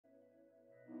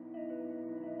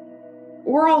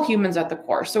we're all humans at the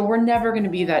core. So we're never going to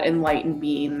be that enlightened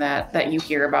being that you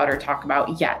hear about or talk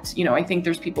about yet. I think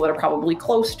there's people that are probably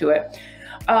close to it.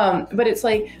 But it's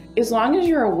like, as long as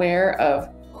you're aware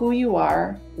of who you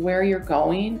are, where you're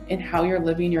going, and how you're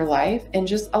living your life, and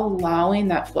just allowing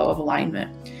that flow of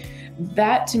alignment,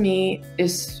 that to me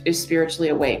is spiritually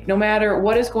awake, no matter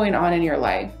what is going on in your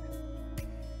life.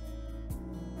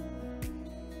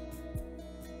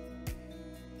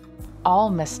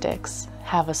 All mystics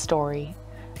have a story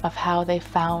of how they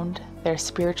found their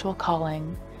spiritual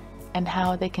calling and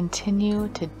how they continue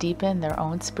to deepen their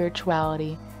own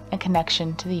spirituality and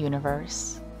connection to the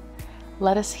universe.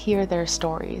 Let us hear their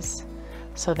stories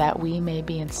so that we may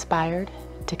be inspired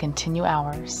to continue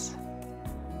ours.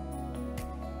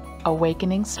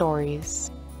 Awakening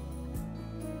Stories.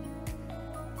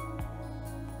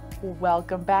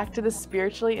 Welcome back to the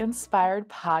Spiritually Inspired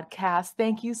Podcast.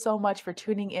 Thank you so much for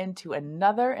tuning in to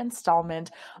another installment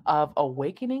of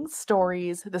Awakening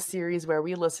Stories, the series where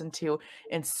we listen to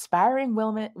inspiring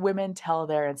women tell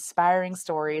their inspiring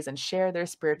stories and share their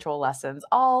spiritual lessons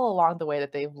all along the way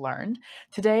that they've learned.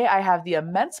 Today, I have the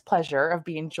immense pleasure of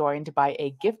being joined by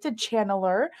a gifted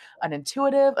channeler, an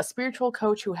intuitive, a spiritual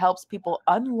coach who helps people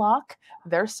unlock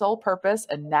their soul purpose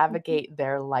and navigate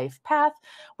their life path,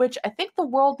 which I think the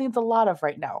world needs a lot of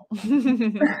right now.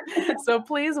 So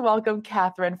please welcome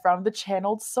Katherine from The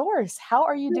Channeled Source. How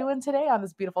are you doing today on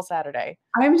this beautiful Saturday?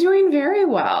 I'm doing very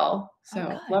well.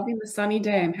 So loving the sunny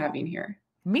day I'm having here.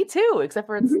 Me too, except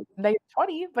for it's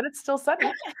 -20, but it's still sunny.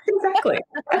 Exactly.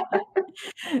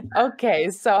 Okay,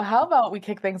 so how about we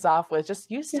kick things off with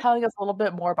just you telling us a little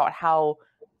bit more about how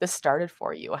this started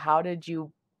for you? How did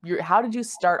you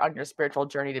start on your spiritual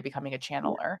journey to becoming a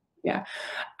channeler? Yeah.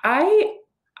 I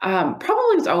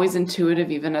probably was always intuitive,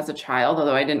 even as a child,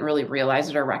 although I didn't really realize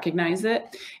it or recognize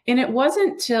it. And it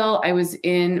wasn't till I was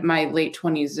in my late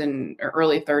 20s and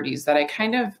early 30s that I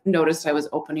kind of noticed I was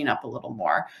opening up a little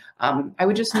more. I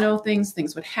would just know things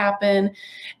would happen.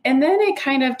 And then it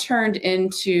kind of turned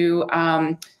into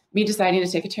me deciding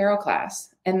to take a tarot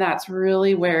class. And that's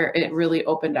really where it really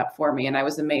opened up for me. And I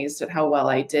was amazed at how well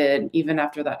I did, even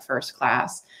after that first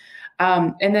class.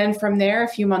 And then from there, a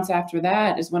few months after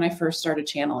that is when I first started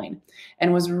channeling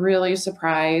and was really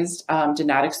surprised, did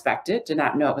not expect it, did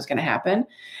not know it was going to happen,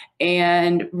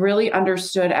 and really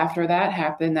understood after that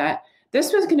happened that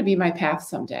this was going to be my path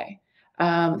someday.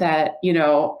 That,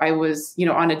 I was,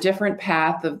 on a different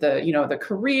path of the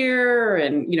career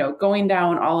and, going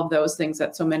down all of those things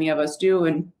that so many of us do,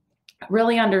 and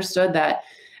really understood that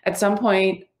at some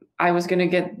point I was going to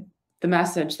get the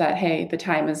message that, hey, the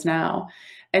time is now.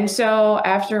 And so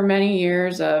after many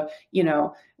years of,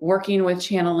 working with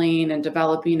channeling and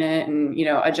developing it and,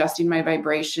 adjusting my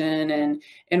vibration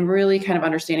and really kind of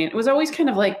understanding, it was always kind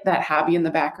of like that hobby in the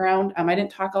background. I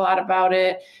didn't talk a lot about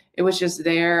it. It was just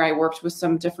there. I worked with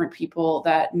some different people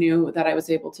that knew that I was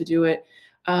able to do it.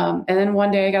 And then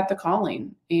one day I got the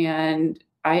calling and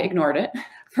I ignored it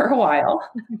for a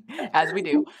while. As we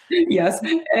do. Yes.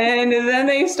 And then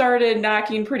they started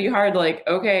knocking pretty hard, like,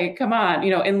 okay, come on,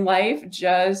 in life, on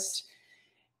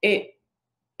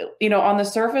the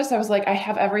surface, I was like, I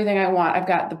have everything I want. I've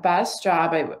got the best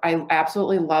job. I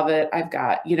absolutely love it. I've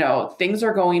got, things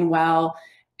are going well.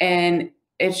 And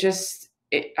I just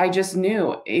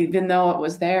knew, even though it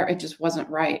was there, it just wasn't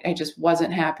right. I just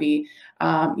wasn't happy.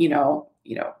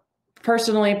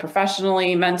 Personally,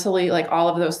 professionally, mentally, like all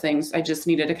of those things, I just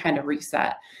needed to kind of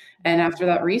reset. And after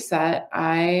that reset,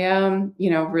 I,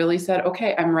 really said,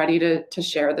 okay, I'm ready to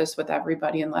share this with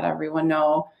everybody and let everyone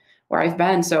know where I've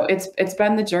been. So it's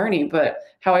been the journey, but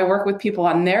how I work with people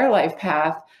on their life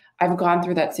path, I've gone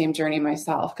through that same journey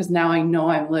myself, because now I know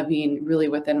I'm living really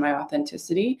within my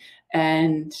authenticity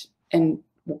and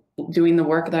doing the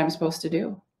work that I'm supposed to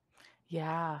do.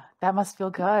 Yeah, that must feel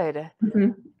good.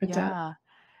 Mm-hmm. Yeah.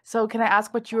 So can I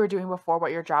ask what you were doing before,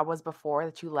 what your job was before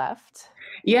that you left?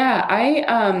 Yeah,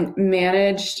 I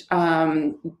managed,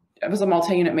 I was a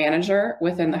multi-unit manager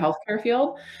within the healthcare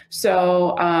field.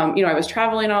 So, I was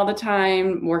traveling all the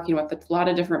time, working with a lot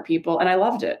of different people, and I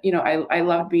loved it. I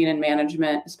loved being in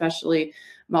management, especially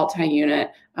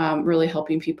multi-unit, really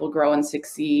helping people grow and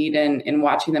succeed and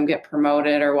watching them get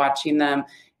promoted or watching them,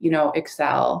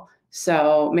 excel.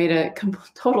 So made a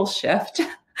total shift.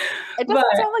 It doesn't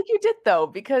sound like you did, though,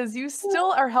 because you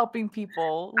still are helping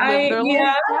people live their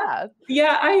life path.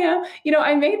 Yeah, I am.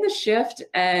 I made the shift,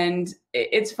 and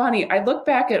it's funny. I look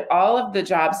back at all of the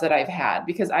jobs that I've had,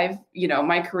 because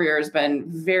my career has been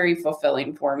very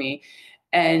fulfilling for me.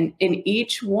 And in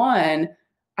each one,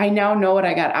 I now know what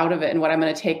I got out of it and what I'm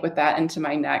going to take with that into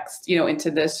my next, into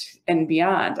this and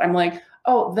beyond. I'm like,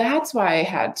 oh, that's why I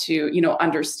had to,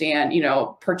 understand,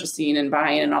 purchasing and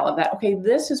buying and all of that. Okay,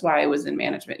 this is why I was in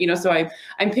management. So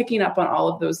I'm picking up on all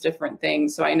of those different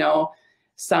things. So I know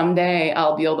someday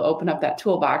I'll be able to open up that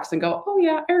toolbox and go, oh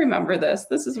yeah, I remember this.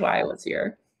 This is why I was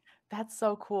here. That's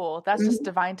so cool. That's just Mhm.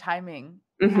 divine timing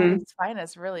at Mhm. its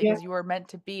finest, really, Yeah. because you were meant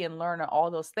to be and learn all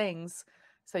those things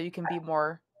so you can be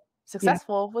more Yeah.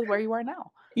 successful with where you are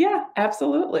now. Yeah,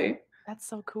 absolutely. That's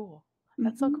so cool.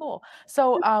 That's so Mhm. cool.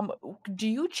 So, do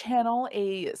you channel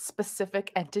a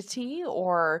specific entity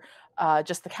or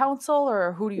just the council,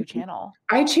 or who do you channel?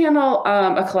 I channel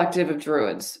a collective of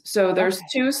druids. So there's Okay.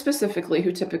 two specifically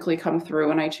who typically come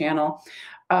through and I channel.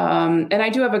 And I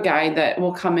do have a guide that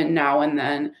will come in now and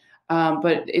then.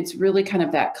 But it's really kind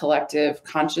of that collective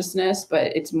consciousness,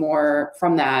 but it's more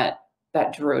from that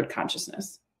druid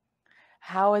consciousness.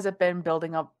 How has it been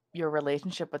building up your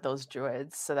relationship with those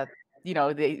druids so that,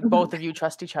 they both of you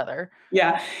trust each other?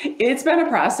 Yeah, it's been a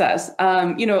process.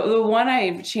 The one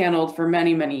I've channeled for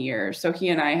many, many years. So he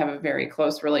and I have a very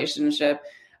close relationship.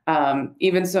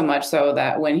 Even so much so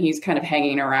that when he's kind of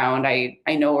hanging around, I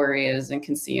know where he is and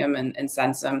can see him and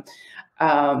sense him.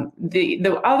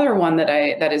 The other one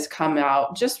that has come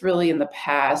out just really in the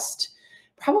past,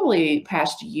 probably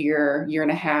past year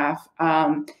and a half.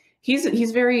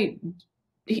 He's very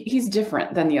he's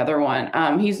different than the other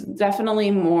one. He's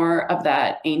definitely more of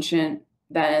that ancient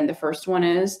than the first one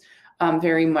is.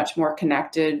 Very much more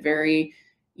connected, very,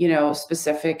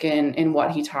 specific in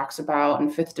what he talks about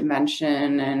and fifth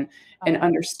dimension and Okay.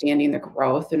 understanding the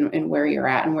growth and where you're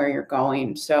at and where you're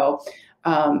going. So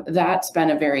that's been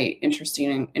a very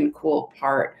interesting and cool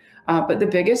part. But the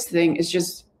biggest thing is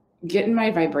just getting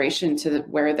my vibration to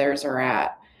where theirs are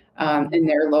at, Mhm. and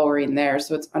they're lowering theirs.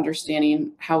 So it's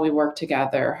understanding how we work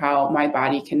together, how my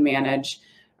body can manage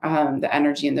the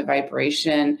energy and the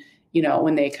vibration,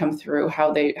 when they come through,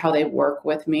 how they work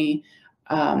with me.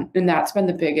 And that's been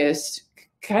the biggest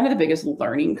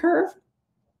learning curve.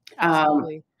 Um,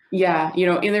 Absolutely. yeah,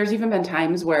 and there's even been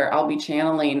times where I'll be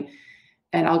channeling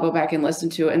and I'll go back and listen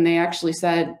to it. And they actually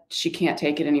said, she can't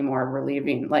take it anymore. We're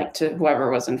leaving, like to whoever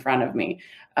was in front of me.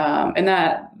 And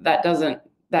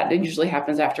that usually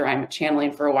happens after I'm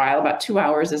channeling for a while. About 2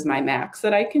 hours is my max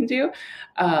that I can do.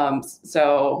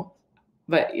 So,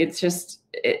 but it's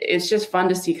just fun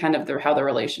to see kind of how the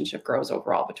relationship grows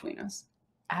overall between us.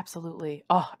 Absolutely.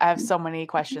 Oh, I have so many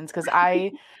questions because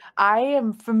I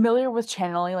am familiar with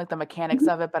channeling, like the mechanics Mhm,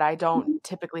 of it, but I don't mhm,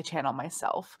 typically channel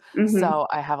myself. mhm. So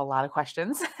I have a lot of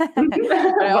questions.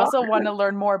 But I Well, also want to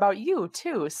learn more about you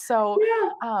too. So yeah.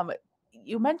 um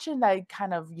you mentioned that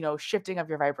kind of, shifting of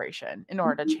your vibration in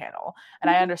order to Mhm, channel. And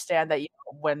I understand that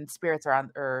when spirits are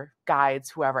on or guides,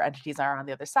 whoever entities are on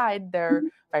the other side, their mhm,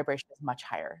 vibration is much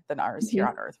higher than ours here mhm,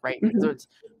 on Earth, right? Because mhm.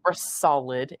 we're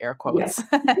solid, air Yes. quotes.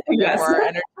 Yes. Therefore, our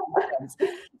energy bends.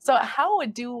 So how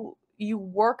do you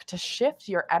work to shift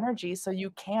your energy so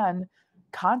you can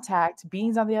contact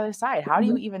beings on the other side? How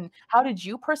did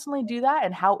you personally do that,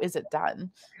 and how is it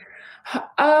done?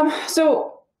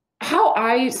 So how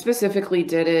I specifically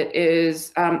did it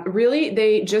is really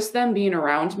they just them being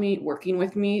around me, working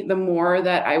with me, the more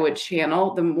that I would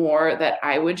channel, the more that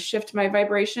I would shift my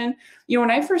vibration.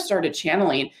 When I first started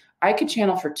channeling, I could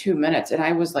channel for 2 minutes and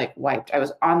I was like wiped. I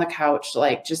was on the couch,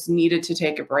 like just needed to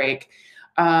take a break.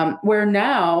 Where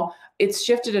now it's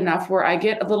shifted enough where I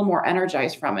get a little more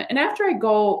energized from it. And after I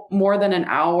go more than an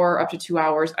hour, up to 2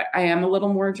 hours, I am a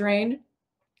little more drained,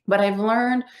 but I've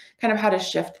learned kind of how to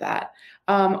shift that.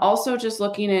 Also, just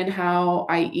looking in how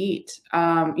I eat.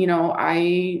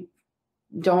 I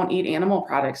don't eat animal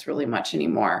products really much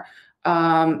anymore.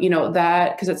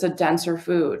 That because it's a denser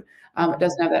food. It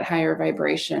doesn't Mhm. have that higher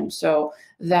vibration. So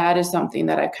that is something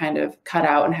that I've kind of cut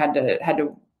out and had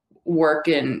to work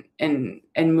and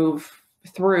move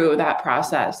through that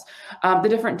process. The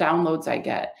different downloads I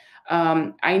get.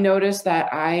 I notice that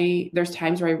there's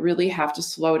times where I really have to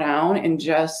slow down and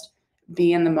just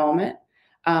be in the moment.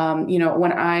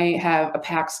 When I have a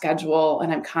packed schedule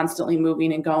and I'm constantly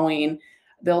moving and going,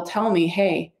 they'll tell me,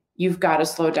 hey, you've got to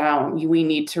slow down. We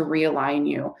need to realign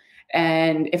you.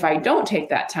 And if I don't take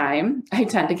that time, I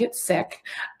tend to get sick.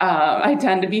 I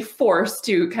tend to be forced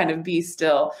to kind of be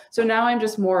still. So now I'm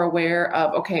just more aware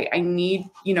of, okay, I need,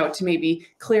 to maybe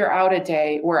clear out a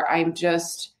day where I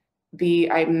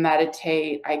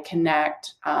meditate, I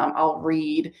connect, I'll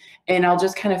read, and I'll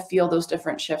just kind of feel those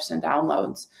different shifts and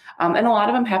downloads. And a lot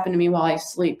of them happen to me while I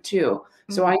sleep too.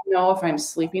 So I know if I'm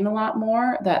sleeping a lot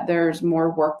more, that there's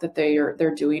more work that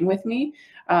they're doing with me.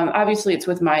 Obviously, it's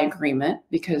with my agreement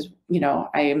because,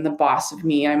 I am the boss of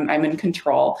me. I'm in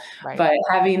control. Right. But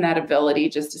having that ability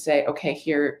just to say, okay,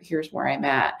 here's where I'm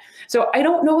at. So I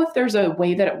don't know if there's a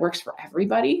way that it works for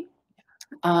everybody.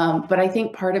 But I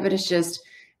think part of it is just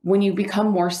when you become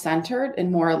more centered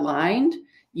and more aligned,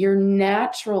 your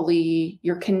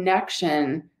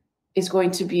connection is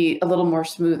going to be a little more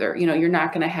smoother. You're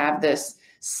not going to have this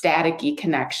staticky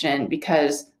connection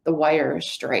because the wire is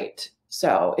straight.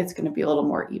 So it's going to be a little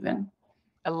more even.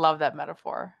 I love that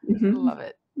metaphor. Mm-hmm. Love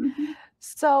it. Mm-hmm.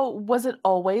 So was it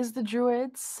always the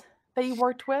Druids that you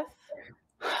worked with?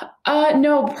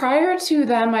 No, prior to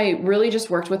them, I really just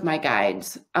worked with my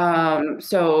guides.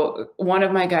 So one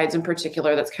of my guides in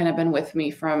particular that's kind of been with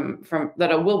me from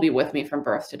that will be with me from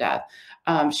birth to death.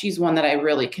 She's one that I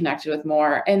really connected with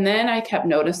more. And then I kept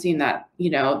noticing that,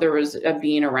 there was a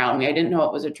being around me. I didn't know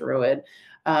it was a druid.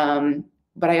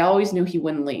 But I always knew he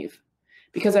wouldn't leave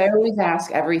because I always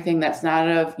ask everything that's not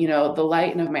of, the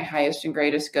light and of my highest and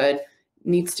greatest good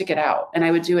needs to get out. And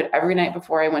I would do it every night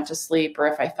before I went to sleep, or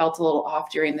if I felt a little off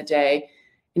during the day,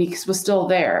 and he was still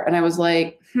there. And I was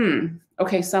like,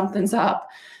 okay, something's up.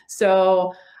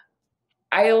 So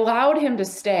I allowed him to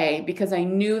stay because I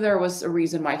knew there was a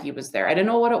reason why he was there. I didn't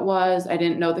know what it was. I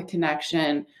didn't know the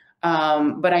connection.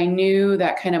 But I knew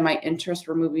that kind of my interests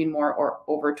were moving more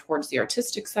over towards the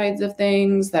artistic sides of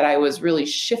things, that I was really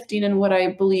shifting in what I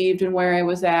believed and where I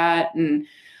was at.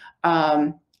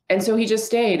 And so he just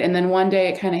stayed. And then one day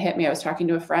it kind of hit me. I was talking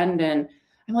to a friend and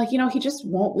I'm like, he just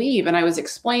won't leave. And I was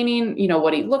explaining,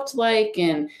 what he looked like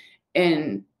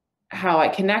and how I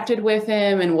connected with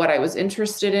him and what I was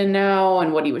interested in now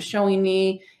and what he was showing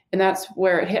me. And that's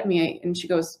where it hit me. And she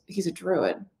goes, he's a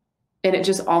druid. And it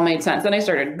just all made sense. Then I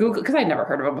started Googling because I'd never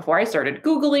heard of him before. I started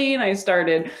Googling, I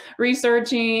started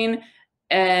researching.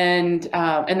 And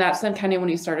that's then kind of when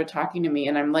he started talking to me.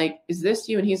 And I'm like, is this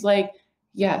you? And he's like,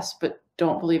 yes, but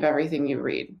don't believe everything you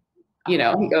read. He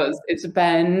goes, it's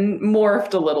been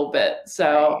morphed a little bit.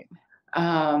 So,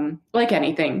 like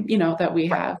anything, that we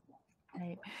have.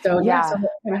 Right. So yeah, so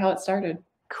that's kind of how it started.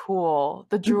 Cool.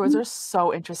 The Druids are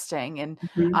so interesting. And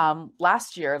late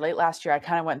last year, I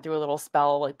kind of went through a little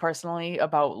spell, like personally,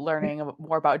 about learning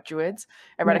more about Druids.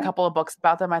 I read a couple of books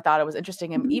about them. I thought it was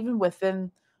interesting. And even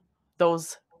within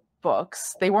those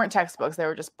books, they weren't textbooks, they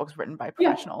were just books written by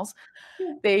professionals.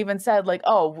 They even said like,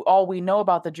 oh, all we know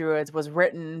about the Druids was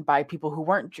written by people who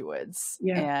weren't Druids,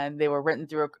 and they were written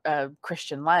through a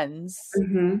Christian lens.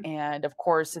 And of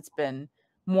course it's been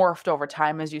morphed over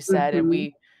time, as you said. And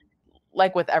we,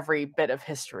 like with every bit of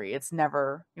history, it's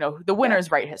never, the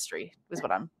winners write history is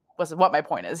what my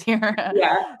point is here.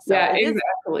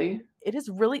 Exactly. It is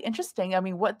really interesting. I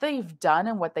mean, what they've done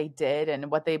and what they did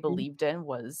and what they believed in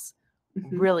was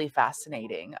really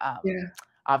fascinating.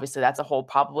 Obviously that's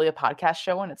probably a podcast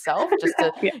show in itself, just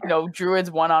to,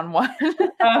 Druids one-on-one.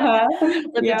 But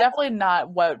they're definitely not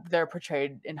what they're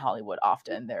portrayed in Hollywood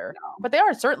often. But they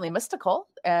are certainly mystical,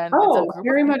 and it's a group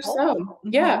very of much people.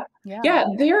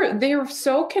 so. They're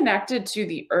so connected to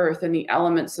the earth and the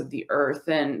elements of the earth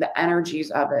and the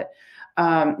energies of it.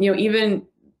 Even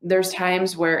there's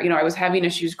times where, I was having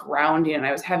issues grounding and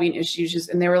I was having issues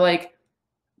and they were like,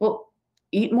 well,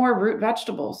 eat more root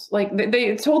vegetables. Like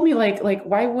they told me like,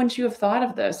 why wouldn't you have thought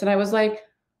of this? And I was like,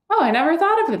 oh, I never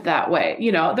thought of it that way.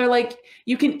 They're like,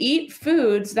 you can eat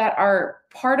foods that are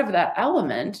part of that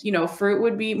element. Fruit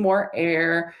would be more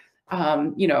air,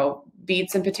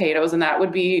 beets and potatoes, and that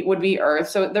would be earth.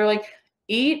 So they're like,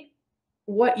 eat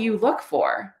what you look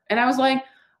for. And I was like,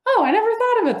 oh, I never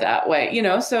thought of it that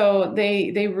way. So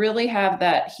they really have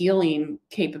that healing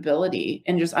capability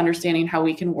and just understanding how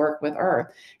we can work with earth.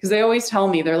 Because they always tell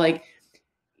me, they're like,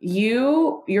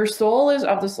 your soul is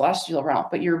of the celestial realm,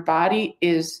 but your body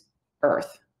is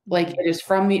earth. Like it is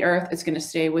from the earth. It's going to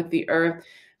stay with the earth.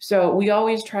 So we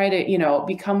always try to,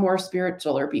 become more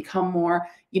spiritual or become more,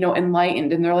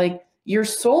 enlightened. And they're like, your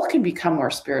soul can become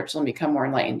more spiritual and become more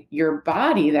enlightened. Your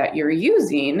body that you're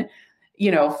using,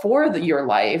 for your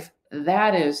life,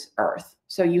 that is earth.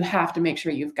 So you have to make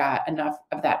sure you've got enough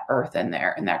of that earth in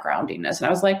there and that groundingness. And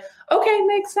I was like, okay,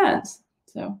 makes sense.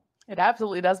 So it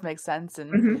absolutely does make sense.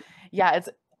 And it's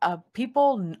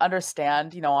people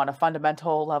understand, on a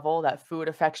fundamental level that food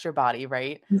affects your body,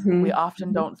 right? We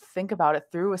often don't think about it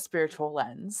through a spiritual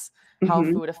lens, how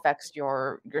food affects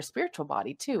your spiritual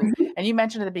body too. And you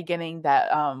mentioned at the beginning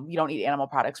that you don't eat animal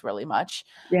products really much.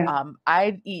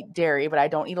 I eat dairy, but I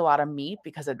don't eat a lot of meat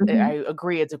because I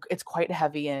agree it's quite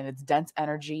heavy and it's dense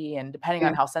energy. And depending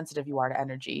on how sensitive you are to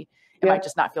energy, it might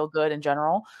just not feel good in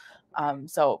general.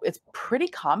 So it's pretty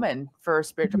common for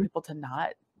spiritual Mhm. people to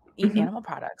not eat Mhm. animal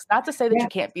products. Not to say that Yeah. you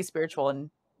can't be spiritual and,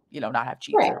 not have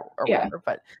cheese Right. or Yeah. whatever,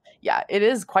 but yeah, it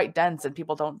is quite dense and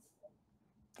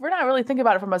we're not really thinking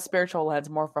about it from a spiritual lens,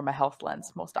 more from a health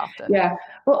lens most often. Yeah.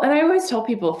 Well, and I always tell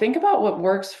people, think about what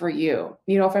works for you.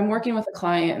 If I'm working with a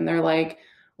client and they're like,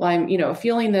 well, I'm,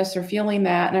 feeling this or feeling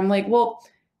that. And I'm like, well,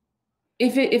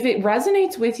 if it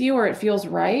resonates with you or it feels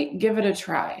right, give it a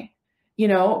try.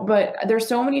 But there's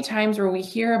so many times where we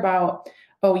hear about,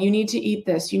 oh, you need to eat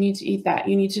this, you need to eat that,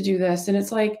 you need to do this. And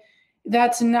it's like,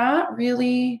 that's not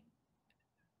really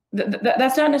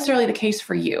that's not necessarily the case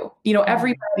for you. Mhm.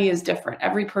 Everybody is different.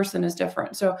 Every person is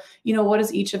different. So, what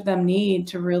does each of them need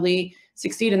to really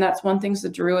succeed? And that's one thing the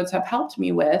Druids have helped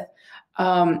me with,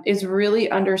 is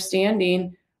really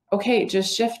understanding, okay,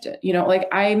 just shift it. Like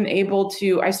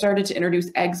I started to introduce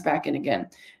eggs back in again.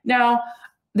 Now,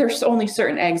 there's only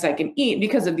certain eggs I can eat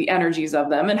because of the energies of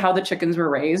them and how the chickens were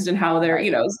raised and how they're,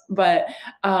 Right. but,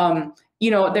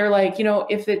 they're like,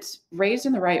 if it's raised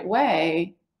in the right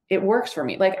way, it works for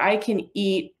me. Like I can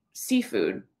eat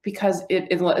seafood because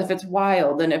if it's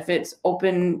wild and if it's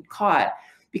open caught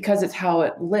because it's how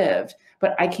it lived,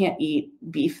 but I can't eat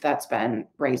beef that's been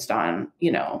raised on,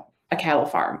 a cattle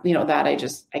farm, that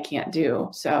I can't do.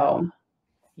 Yeah. So it's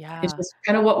Yeah. just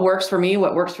kind of what works for me,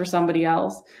 what works for somebody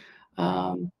else. Right.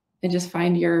 Um, and just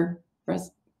find your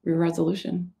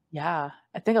resolution. Yeah.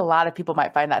 I think a lot of people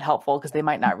might find that helpful because they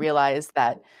might not realize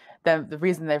that the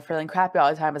reason they're feeling crappy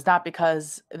all the time is not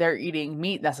because they're eating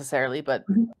meat necessarily, but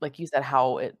Mhm. like you said,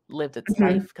 how it lived its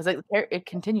life Mhm. because it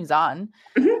continues on.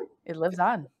 Mhm. It lives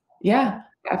on. Yeah,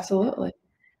 Yeah. absolutely.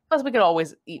 Plus, we could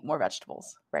always eat more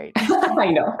vegetables, right? I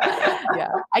know. Yeah.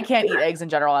 I can't eat eggs in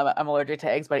general. I'm allergic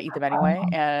to eggs, but I eat them anyway,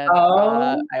 and,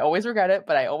 Oh. I always regret it,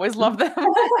 but I always love them.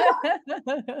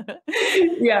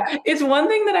 Yeah, it's one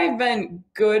thing that I've been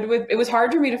good with. It was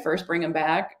hard for me to first bring him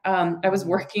back. I was Mhm.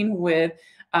 working with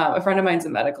a friend of mine's a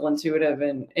medical intuitive,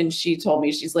 and she told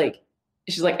me she's like,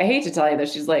 I hate to tell you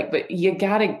this, she's like, but you've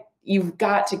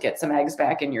got to get some eggs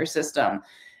back in your system.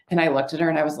 And I looked at her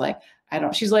and I was like, I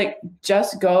don't. She's like,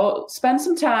 just go spend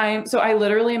some time. So I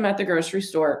literally am at the grocery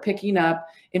store picking up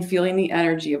and feeling the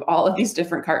energy of all of these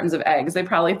different cartons of eggs. They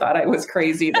probably thought I was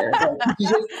crazy there. Like, you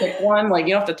just pick one, like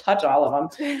you don't have to touch all of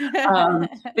them.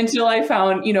 Until I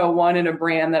found, one in a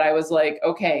brand that I was like,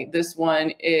 okay, this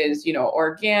one is,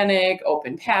 organic,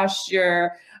 open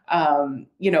pasture.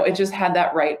 It just had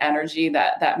that right energy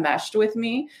that meshed with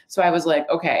me. So I was like,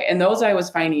 okay. And those I was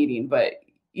fine eating, but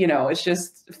it's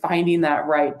just finding that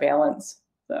right balance.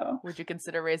 So Would you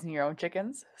consider raising your own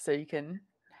chickens so you can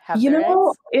have their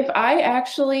eggs? If I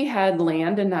actually had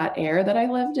land and not air that I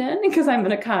lived in, because I'm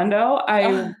in a condo, I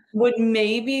Oh. would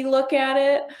maybe look at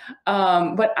it.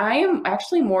 But I am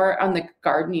actually more on the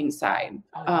gardening side.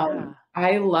 Oh, yeah.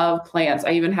 I love plants.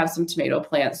 I even have some tomato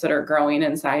plants that are growing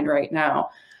inside right now.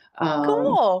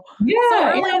 Cool. So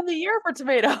Yeah, early in the year for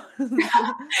tomatoes.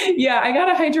 yeah, I got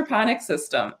a hydroponic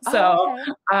system. Oh, So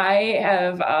okay. I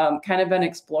have kind of been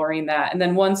exploring that. And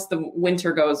then once the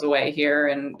winter goes away here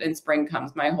and spring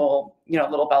comes, my whole,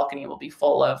 little balcony will be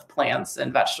full of plants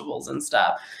and vegetables and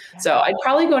stuff. So Yeah. I'd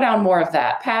probably go down more of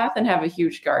that path and have a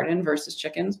huge garden versus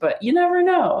chickens, but you never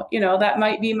know. That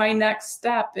might be my next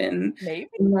step in, Maybe.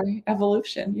 in my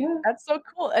evolution. Yeah. That's so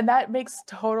cool, and that makes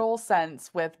total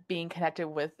sense with being connected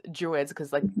with Druids,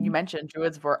 because, like you Mhm. mentioned,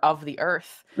 Druids were of the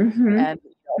earth, Mhm. and,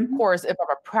 of Mhm. course, if from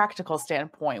a practical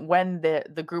standpoint, when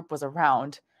the group was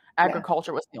around, Yeah.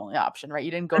 agriculture was the only option, right?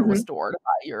 You didn't go to a Mhm. store to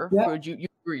buy your Yep. food, you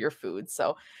grew your food,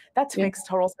 so that Yeah. makes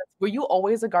total sense. Were you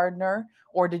always a gardener,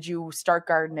 or did you start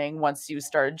gardening once you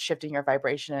started shifting your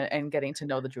vibration and getting to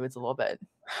know the Druids a little bit?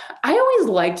 I always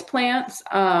liked plants,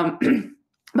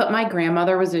 but my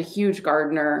grandmother was a huge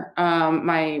gardener.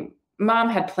 My mom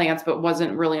had plants, but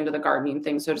wasn't really into the gardening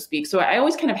thing, so to speak. So I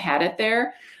always kind of had it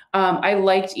there. I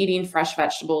liked eating fresh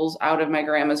vegetables out of my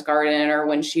grandma's garden, or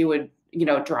when she would,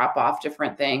 drop off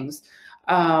different things.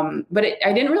 But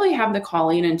I didn't really have the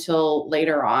calling until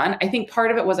later on. I think part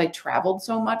of it was I traveled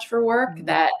so much for work Mhm.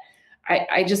 that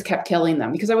I just kept killing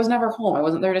them because I was never home. I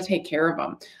wasn't there to take care of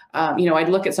them. I'd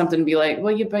look at something and be like,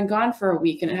 well, you've been gone for a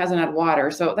week and it hasn't had water.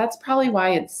 So that's probably why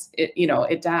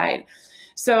it died.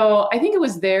 So I think it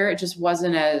was there. It just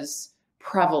wasn't as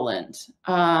prevalent.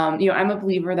 I'm a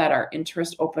believer that our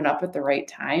interests open up at the right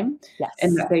time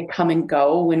and Yes. that they come and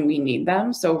go when we need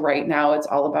them. So right now it's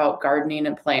all about gardening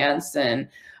and plants and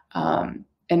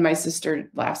my sister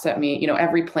laughs at me,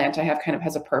 every plant I have kind of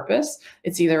has a purpose.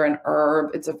 It's either an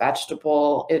herb, it's a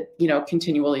vegetable, it,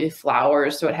 continually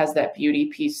flowers. So it has that beauty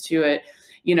piece to it,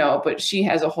 but she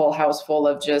has a whole house full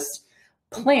of just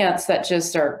plants that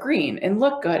just are green and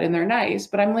look good and they're nice.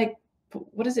 But I'm like,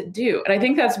 what does it do? And I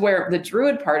think that's where the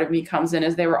Druid part of me comes in,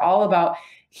 is they were all about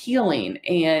healing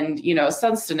and,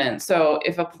 sustenance. So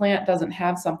if a plant doesn't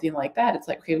have something like that, it's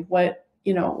like, okay, what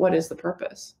is the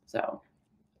purpose? So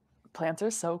plants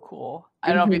are so cool. I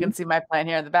don't know if you can see my plant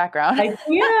here in the background. I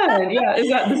can. Yeah.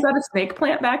 Is that a snake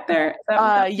plant back there?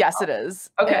 Yes, it is.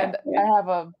 Okay. And I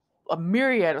have a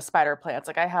myriad of spider plants.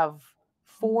 Like I have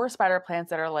 4 spider plants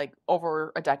that are like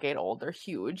over a decade old. They're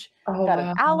huge. Oh, Got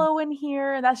wow. an aloe in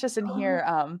here, and that's just in here.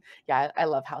 Yeah, I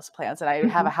love house plants, and I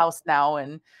have a house now,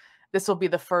 and this will be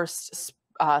the first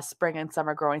spring and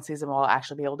summer growing season where I'll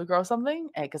actually be able to grow something,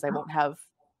 because I won't have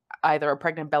either a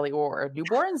pregnant belly or a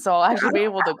newborn, so I'll actually be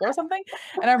able to grow something,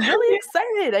 and I'm really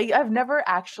excited. I've never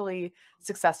actually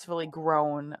successfully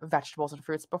grown vegetables and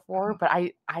fruits before, but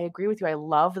I agree with you. I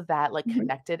love that like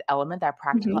connected element, that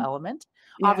practical element.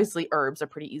 Yeah. Obviously, herbs are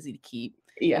pretty easy to keep,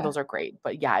 and those are great,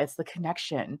 but yeah, it's the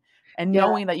connection and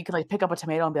knowing that you can like pick up a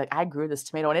tomato and be like, I grew this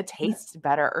tomato and it tastes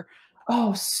better.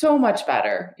 Oh, so much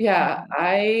better. Yeah.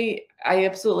 I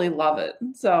absolutely love it.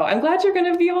 So I'm glad you're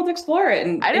going to be able to explore it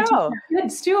and teach your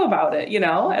kids too about it,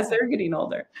 as they're getting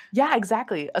older. Yeah,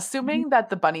 exactly. Assuming that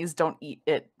the bunnies don't eat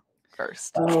it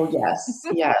first. Oh, yes.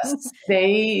 Yes.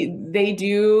 They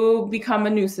do become a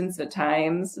nuisance at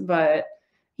times, but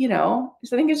so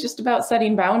I think it's just about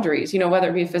setting boundaries,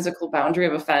 whether it be a physical boundary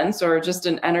of a fence or just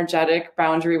an energetic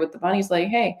boundary with the bunnies, like,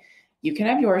 hey, you can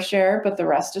have your share, but the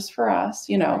rest is for us,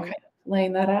 kind of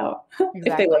laying that out. Exactly.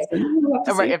 If they listen.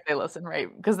 Right, if they listen, right.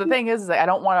 Because the thing is like, I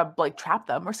don't want to like trap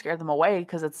them or scare them away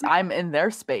because I'm in their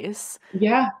space.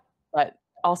 Yeah. But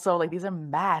also like these are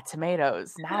my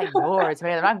tomatoes, not your tomatoes.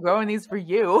 I'm not growing these for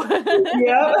you.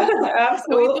 Yeah,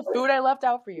 absolutely. Go eat the food I left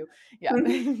out for you. Yeah.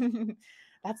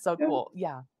 That's so cool.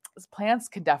 Yeah. Plants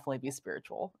can definitely be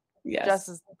spiritual. Yes. Just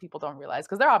as people don't realize,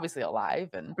 because they're obviously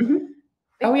alive and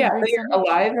oh yeah, they're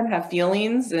alive and have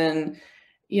feelings, and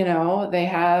they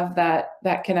have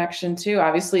that connection too.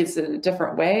 Obviously it's a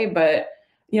different way, but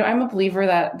I'm a believer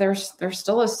that there's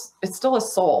still it's still a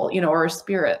soul, or a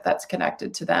spirit that's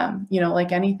connected to them,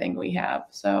 like anything we have.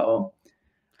 So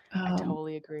I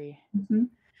totally agree.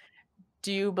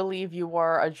 Do you believe you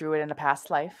were a druid in a past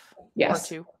life?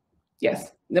 Yes. Or 2?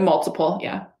 Yes. The multiple.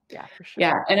 Yeah. Yeah, for sure.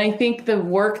 Yeah. And I think the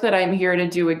work that I'm here to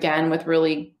do again with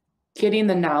really getting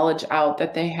the knowledge out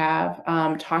that they have,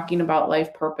 talking about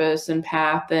life purpose and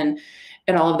path and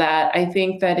all of that, I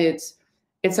think that it's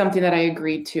something that I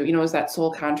agreed to, is that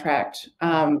soul contract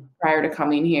prior to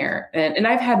coming here. And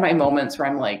I've had my moments where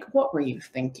I'm like, what were you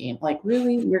thinking? Like,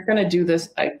 really, you're going to do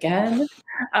this again?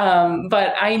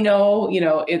 But I know,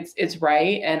 it's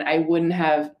right.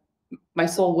 And my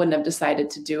soul wouldn't have decided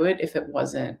to do it if it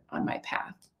wasn't on my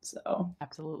path. So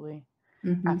absolutely.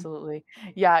 Absolutely.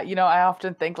 Yeah. I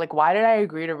often think like, why did I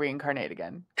agree to reincarnate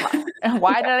again?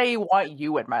 Why did I want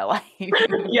you in my life?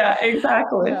 Yeah,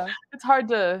 exactly. Yeah. It's hard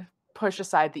to push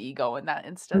aside the ego in that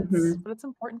instance, but it's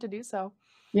important to do so.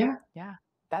 Yeah. Yeah.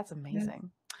 That's amazing.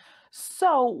 Yeah.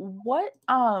 So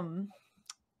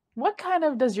what kind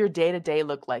of does your day-to-day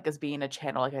look like as being a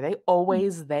channel? Like, are they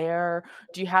always there?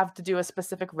 Do you have to do a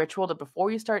specific ritual before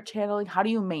you start channeling? How do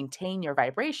you maintain your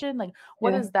vibration? Like,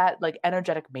 what does that like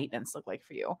energetic maintenance look like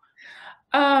for you?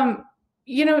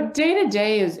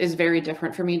 Day-to-day is very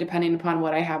different for me depending upon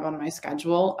what I have on my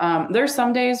schedule. There's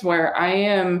some days where I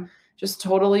am just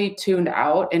totally tuned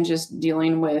out and just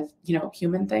dealing with,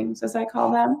 human things, as I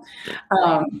call them.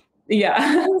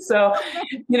 Yeah. So,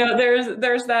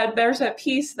 there's that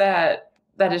piece that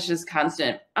is just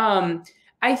constant.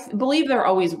 I believe they're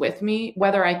always with me,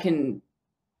 whether am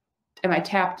I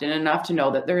tapped in enough to know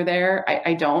that they're there?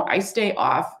 I don't. I stay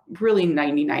off really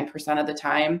 99% of the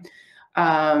time.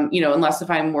 Unless if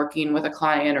I'm working with a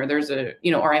client or there's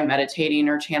or I'm meditating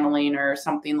or channeling or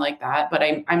something like that. But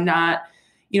I'm not,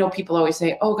 people always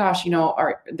say, oh gosh,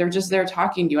 they're just there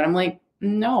talking to you. And I'm like,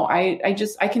 no, I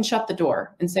can shut the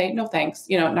door and say, no, thanks,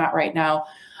 not right now.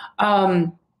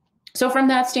 So from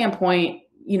that standpoint,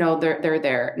 they're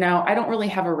there. Now, I don't really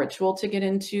have a ritual to get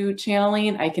into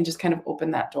channeling. I can just kind of open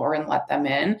that door and let them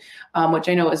in, which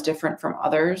I know is different from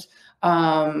others.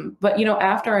 But,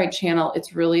 after I channel,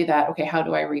 it's really that, okay, how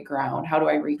do I reground? How do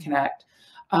I reconnect?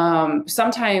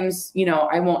 Sometimes,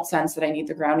 I won't sense that I need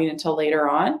the grounding until later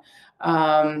on.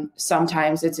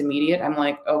 Sometimes it's immediate. I'm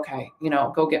like, okay,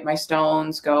 go get my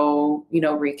stones, go,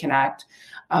 reconnect,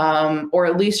 or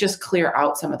at least just clear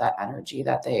out some of that energy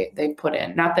that they put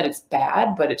in. Not that it's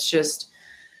bad, but it's just,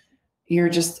 you're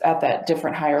just at that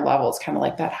different higher level. It's kind of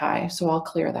like that high. So I'll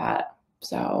clear that.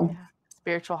 So yeah.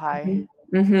 Spiritual high.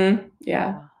 Yeah.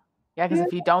 Yeah. Because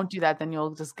if you don't do that, then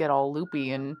you'll just get all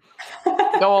loopy and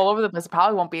go all over the place.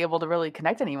 Probably won't be able to really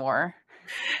connect anymore.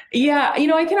 Yeah,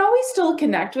 I can always still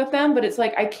connect with them, but it's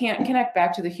like I can't connect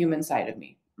back to the human side of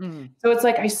me. Mm. So it's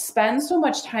like I spend so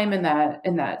much time in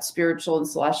that spiritual and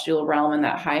celestial realm and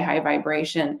that high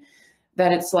vibration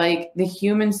that it's like the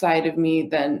human side of me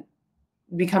then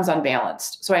becomes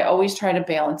unbalanced. So I always try to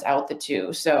balance out the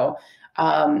two. So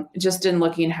just in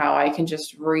looking how I can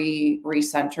just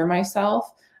recenter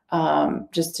myself,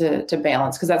 just to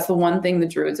balance, because that's the one thing the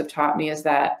Druids have taught me is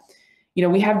that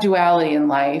we have duality in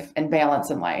life and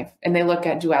balance in life, and they look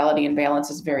at duality and balance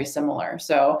as very similar.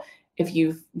 So if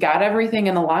you've got everything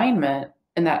in alignment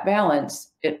and that balance,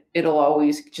 it'll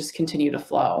always just continue to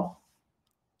flow.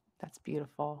 That's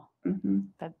beautiful. Mm-hmm.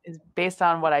 That is based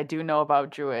on what I do know about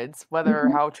Druids, whether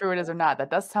Mm-hmm. how true it is or not. That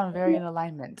does sound very in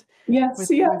alignment Yes,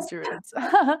 with yeah. Druids.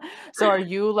 So are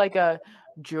you like a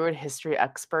Druid history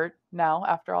expert now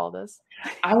after all this?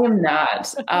 I am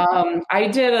not. I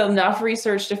did enough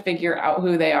research to figure out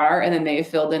who they are, and then they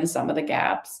filled in some of the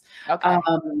gaps. Okay.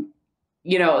 Um,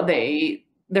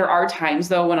 there are times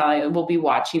though when I will be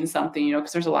watching something,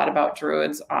 because there's a lot about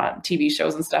Druids on TV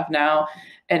shows and stuff now.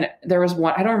 And there was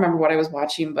one, I don't remember what I was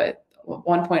watching, but at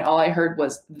one point all I heard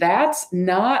was, "That's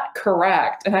not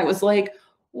correct." And I was like,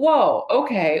 whoa,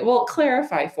 okay, well,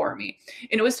 clarify for me.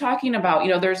 And it was talking about,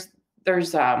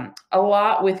 there's a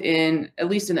lot within, at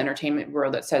least in the entertainment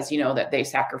world, that says, that they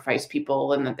sacrificed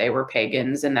people and that they were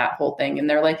pagans and that whole thing. And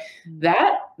they're like,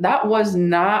 that was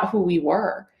not who we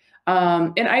were.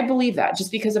 And I believe that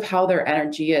just because of how their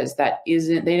energy is, they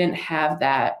didn't have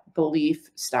that belief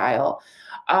style.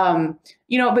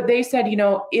 But they said,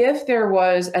 if there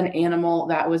was an animal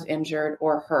that was injured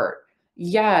or hurt,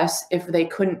 yes, if they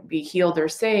couldn't be healed or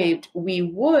saved, we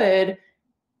would,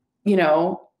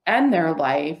 end their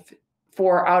life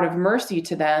for out of mercy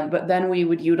to them, but then we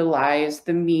would utilize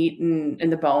the meat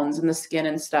and the bones and the skin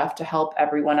and stuff to help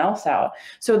everyone else out.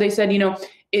 So they said,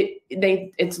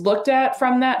 it's looked at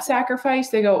from that sacrifice.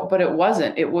 They go, but it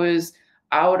wasn't. It was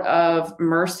out of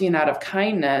mercy and out of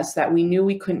kindness that we knew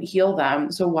we couldn't heal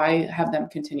them. So why have them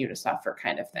continue to suffer,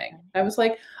 kind of thing. I was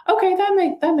like, okay,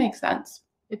 that makes sense.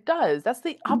 It does. That's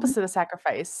the opposite of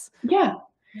sacrifice. Yeah.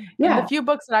 In the Yeah. few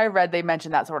books that I read, they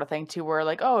mentioned that sort of thing too, where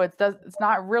like, oh, it's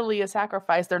not really a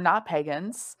sacrifice. They're not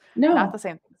pagans. Not No. the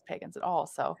same thing as pagans at all.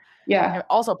 So Yeah. and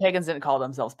also pagans didn't call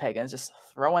themselves pagans, just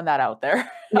throwing that out there.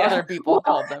 Yeah. Other people Well,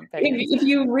 called them pagans. if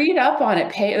you read up on it,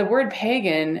 the word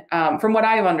pagan, from what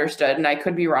I've understood, and I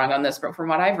could be wrong on this, but from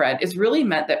what I've read, is really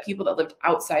meant that people that lived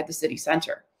outside the city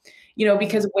center.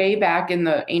 Because way back in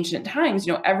the ancient times,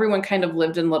 everyone kind of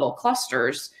lived in little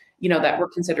clusters, that were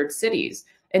considered cities.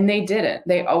 And they didn't.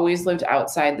 They always lived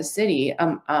outside the city,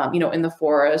 in the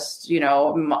forest,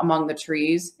 among the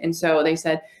trees. And so they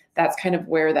said that's kind of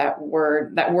where that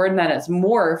word then has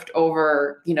morphed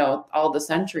over, all the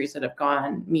centuries that have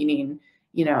gone, meaning,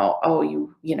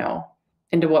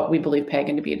 into what we believe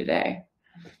pagan to be today.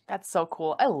 That's so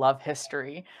cool. I love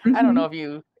history. I don't Mm-hmm. know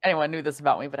if anyone knew this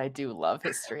about me, but I do love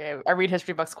history. I read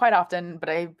history books quite often, but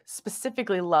I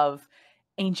specifically love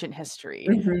ancient history.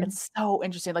 Mm-hmm. It's so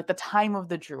interesting, like the time of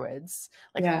the Druids,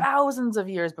 like Yeah. thousands of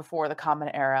years before the Common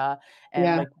Era, and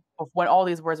Yeah. like when all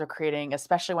these words are creating,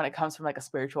 especially when it comes from like a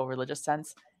spiritual, religious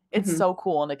sense. It's Mm-hmm. so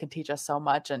cool, and it can teach us so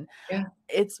much. And Yeah.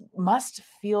 it's must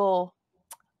feel.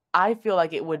 I feel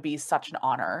like it would be such an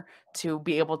honor to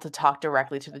be able to talk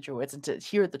directly to the Druids and to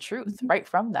hear the truth Mm-hmm. right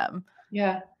from them.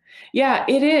 Yeah. Yeah,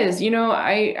 it is.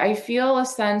 I feel a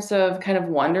sense of kind of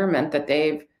wonderment that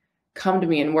they've come to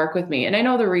me and work with me. And I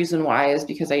know the reason why is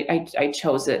because I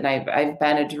chose it, and I've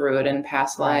been a Druid in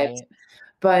past lives. Right.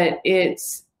 But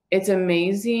it's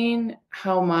amazing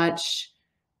how much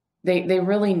they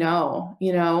really know,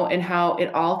 and how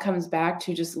it all comes back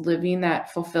to just living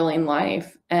that fulfilling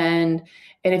life. And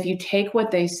if you take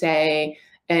what they say,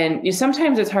 and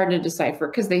sometimes it's hard to decipher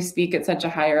because they speak at such a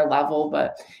higher level,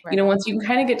 but Right. once you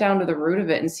kind of get down to the root of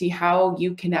it and see how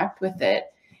you connect with it,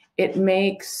 it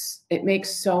makes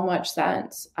so much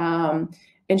sense. And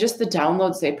just the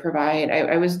downloads they provide.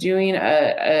 I was doing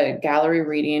a gallery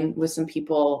reading with some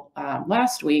people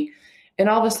last week, and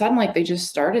all of a sudden, like, they just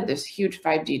started this huge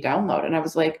 5D download. And I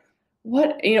was like,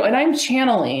 what, and I'm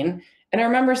channeling. And I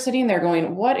remember sitting there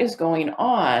going, what is going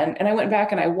on? And I went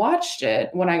back and I watched it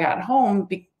when I got home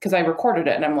because I recorded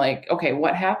it. And I'm like, okay,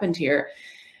 what happened here?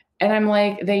 And I'm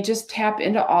like, they just tap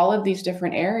into all of these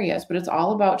different areas, but it's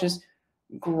all about just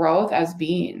growth as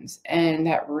beings and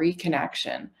that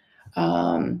reconnection.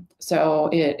 So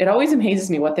it always amazes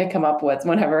me what they come up with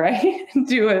whenever I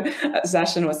do a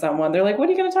session with someone. They're like, what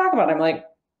are you going to talk about? I'm like,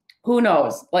 who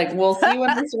knows? Like, we'll see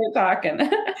when we start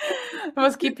talking. It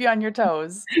must keep you on your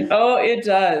toes. Oh, it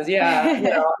does.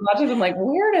 Yeah. Much of them like,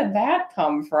 where did that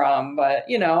come from? But,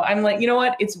 I'm like, you know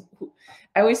what?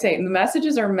 I always say the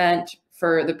messages are meant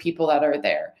for the people that are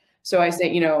there. So I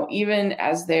say, even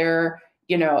as they're,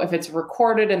 if it's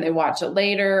recorded and they watch it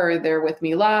later or they're with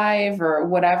me live or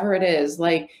whatever it is,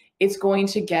 like it's going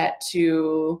to get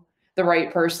to the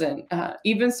right person.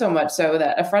 Even so much so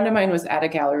that a friend of mine was at a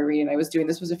gallery reading.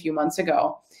 This was a few months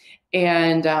ago.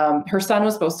 And her son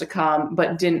was supposed to come,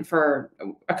 but didn't for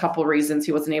a couple of reasons.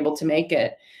 He wasn't able to make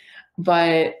it.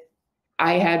 But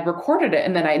I had recorded it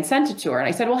and then I had sent it to her. And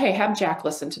I said, well, hey, have Jack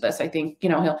listen to this. I think,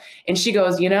 he'll. And she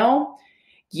goes,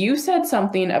 you said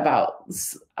something about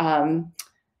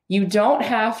you don't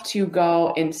have to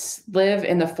go and live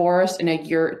in the forest in a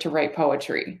yurt to write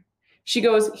poetry. She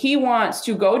goes, he wants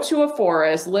to go to a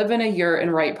forest, live in a yurt,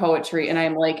 and write poetry. And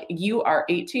I'm like, you are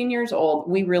 18 years old.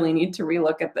 We really need to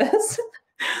relook at this.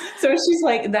 So she's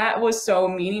like, that was so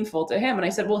meaningful to him. And I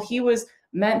said, well, he was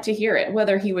meant to hear it,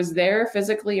 whether he was there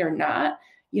physically or not.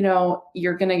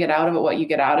 You're going to get out of it what you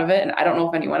get out of it. And I don't know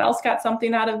if anyone else got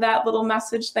something out of that little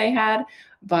message they had,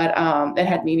 but it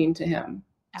had meaning to him.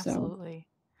 Absolutely.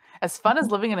 As fun as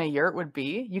living in a yurt would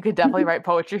be, you could definitely write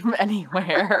poetry from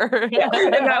anywhere. Yeah,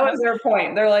 and that was their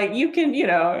point. They're like, you can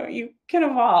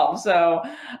evolve. So,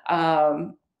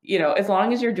 as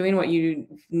long as you're doing what you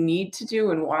need to do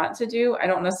and want to do, I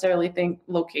don't necessarily think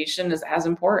location is as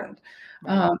important.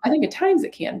 Right. I think at times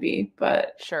it can be,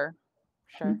 but Sure.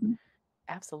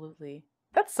 Absolutely.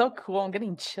 That's so cool. I'm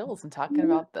getting chills and talking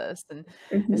about this. And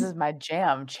this is my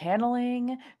jam.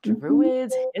 Channeling,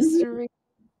 Druids, history,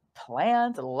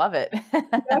 plants. Love it.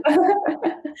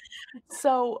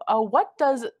 So, what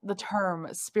does the term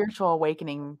spiritual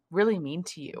awakening really mean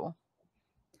to you?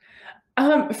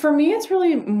 For me, it's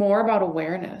really more about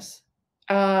awareness.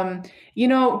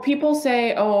 People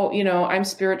say, oh, I'm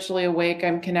spiritually awake,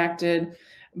 I'm connected.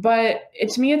 But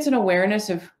to me, it's an awareness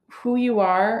of who you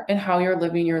are and how you're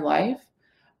living your life.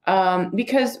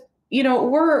 Because,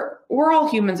 we're all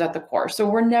humans at the core. So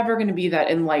we're never going to be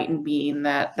that enlightened being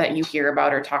that you hear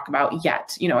about or talk about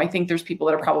yet. I think there's people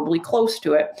that are probably close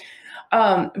to it.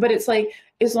 But it's like,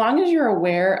 as long as you're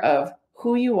aware of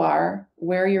who you are,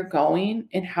 where you're going,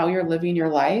 and how you're living your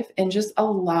life, and just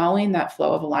allowing that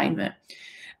flow of alignment,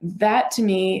 that to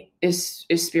me is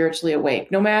spiritually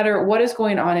awake, no matter what is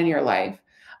going on in your life.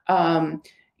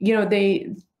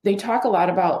 They talk a lot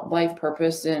about life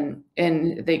purpose and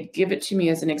they give it to me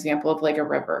as an example of like a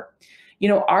river.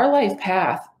 Our life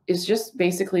path is just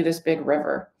basically this big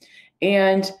river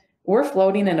and we're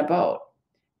floating in a boat.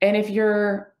 And if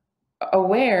you're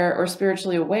aware or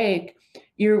spiritually awake,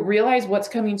 you realize what's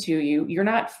coming to you. You're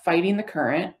not fighting the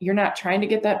current. You're not trying to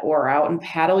get that oar out and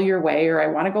paddle your way, or I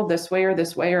want to go this way,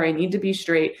 or I need to be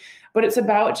straight. But it's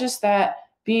about just that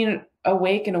being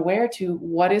awake and aware to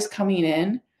what is coming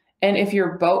in. And if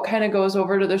your boat kind of goes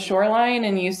over to the shoreline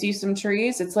and you see some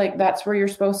trees, it's like, that's where you're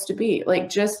supposed to be. Like,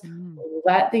 just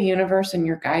let the universe and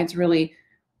your guides really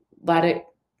let it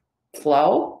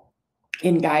flow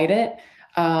and guide it.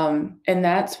 And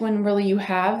that's when really you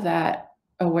have that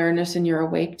awareness and you're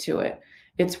awake to it.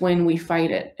 It's when we fight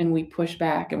it and we push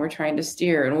back and we're trying to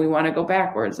steer and we want to go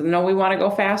backwards and no, we want to go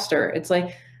faster. It's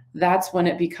like, that's when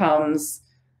it becomes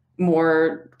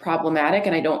more problematic.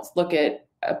 And I don't look at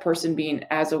a person being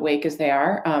as awake as they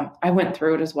are. I went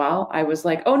through it as well. I was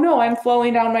like, oh no, I'm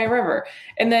flowing down my river.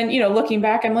 And then, looking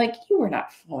back, I'm like, you were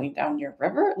not flowing down your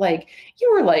river. Like,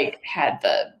 you were like, had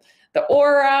the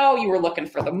oar out, you were looking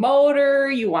for the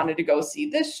motor, you wanted to go see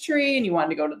this tree and you wanted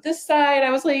to go to this side. I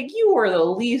was like, you were the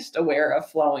least aware of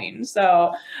flowing.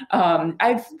 So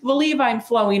I believe I'm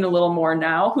flowing a little more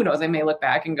now. Who knows? I may look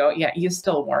back and go, yeah, you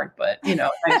still weren't, but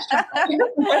nice job.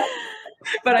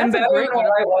 But I'm better than what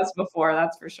I was before,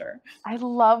 that's for sure. I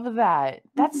love that.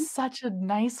 That's such a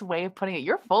nice way of putting it.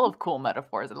 You're full of cool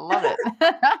metaphors. I love it.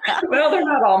 Well, they're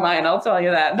not all mine, I'll tell you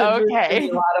that. Okay.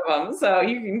 There's a lot of them, so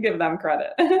you can give them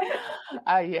credit.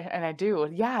 Yeah, and I do.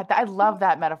 Yeah, I love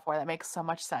that metaphor. That makes so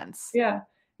much sense. Yeah.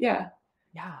 Yeah.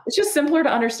 It's just simpler to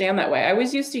understand that way. I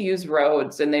always used to use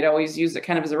roads and they'd always use it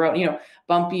kind of as a road,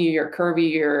 bumpy or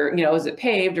curvy or, is it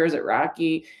paved or is it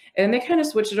rocky? And they kind of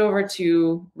switched it over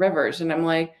to rivers. And I'm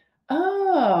like,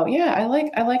 oh yeah, I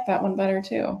like that one better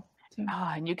too. So.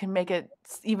 Oh, and you can make it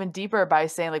even deeper by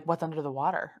saying like what's under the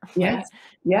water. Yes.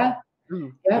 Yeah.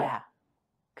 Ooh, Yep. yeah.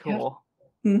 Cool.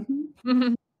 Yep.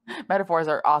 Mm-hmm. Metaphors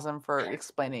are awesome for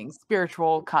explaining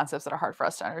spiritual concepts that are hard for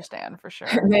us to understand, for sure.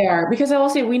 They are, because I will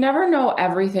say we never know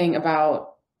everything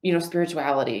about,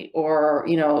 spirituality or,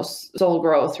 soul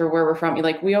growth or where we're from.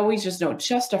 Like, we always just know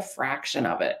just a fraction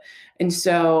of it. And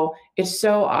so it's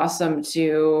so awesome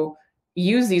to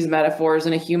use these metaphors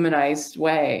in a humanized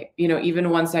way. Even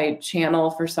once I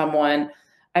channel for someone,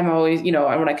 I'm always,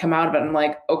 when I come out of it, I'm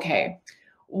like, okay,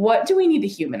 what do we need to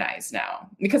humanize now?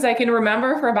 Because I can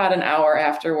remember for about an hour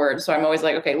afterwards. So I'm always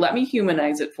like, okay, let me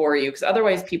humanize it for you. Because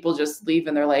otherwise people just leave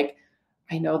and they're like,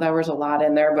 I know there was a lot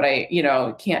in there, but I,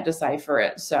 can't decipher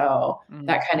it. So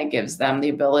that kind of gives them the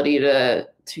ability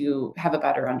to have a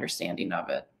better understanding of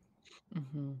it.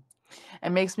 Mm-hmm. It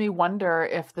makes me wonder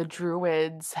if the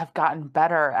Druids have gotten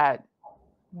better at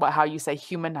how you say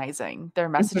humanizing their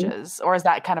messages, or is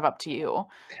that kind of up to you?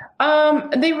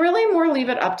 They really more leave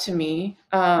it up to me.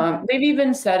 Okay. They've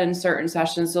even said in certain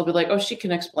sessions, they'll be like, oh, she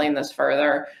can explain this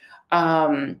further.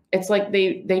 It's like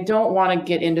they don't want to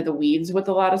get into the weeds with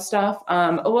a lot of stuff.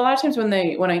 A lot of times when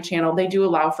I channel, they do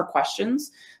allow for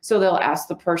questions. So they'll ask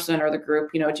the person or the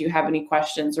group, do you have any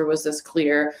questions, or was this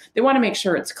clear? They want to make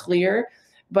sure it's clear,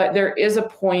 but there is a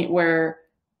point where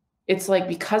it's like,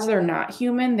 because they're not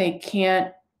human, they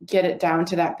can't get it down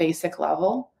to that basic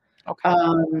level. Okay.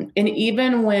 And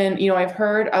even when, I've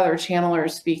heard other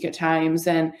channelers speak at times,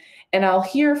 and I'll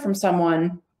hear from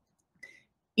someone,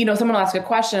 someone will ask a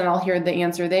question and I'll hear the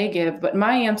answer they give, but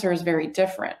my answer is very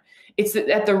different. It's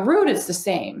at the root, it's the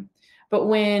same. But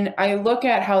when I look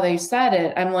at how they said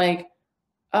it, I'm like,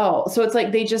 oh, so it's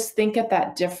like they just think at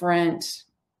that different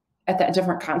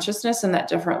consciousness and that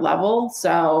different level.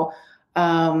 So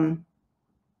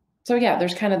yeah,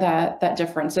 there's kind of that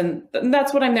difference, and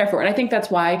that's what I'm there for. And I think that's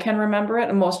why I can remember it.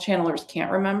 And most channelers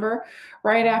can't remember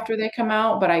right after they come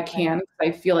out, but I can.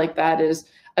 I feel like that is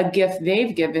a gift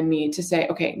they've given me to say,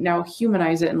 okay, now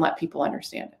humanize it and let people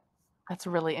understand it. That's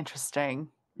really interesting.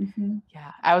 Mm-hmm.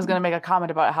 Yeah. I was going to make a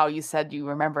comment about how you said you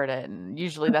remembered it. And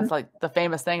usually that's like the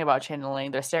famous thing about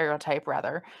channeling, their stereotype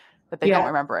rather, that they don't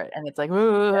remember it. And it's like,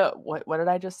 what did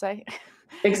I just say?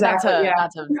 Exactly.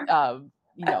 Not to,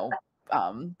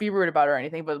 be rude about it or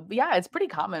anything, but yeah, it's pretty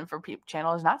common for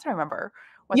channelers not to remember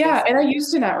what they Yeah, say. and I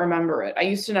used to not remember it. I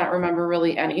used to not remember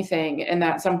really anything, and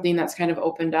that's something that's kind of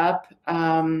opened up.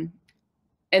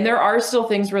 And there are still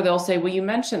things where they'll say, well, you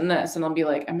mentioned this, and I'll be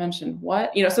like, I mentioned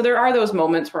what? So there are those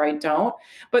moments where I don't.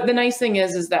 But the nice thing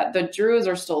is that the Druids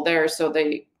are still there, so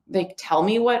they tell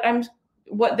me what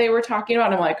they were talking about,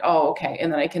 and I'm like, oh, okay, and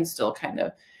then I can still kind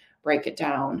of break it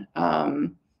down.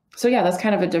 So yeah, that's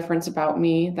kind of a difference about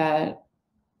me that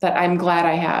I'm glad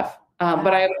I have.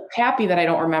 But I'm happy that I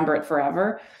don't remember it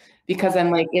forever, because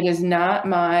I'm like, it is not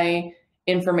my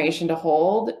information to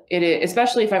hold. It is,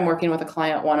 especially if I'm working with a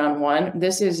client one-on-one,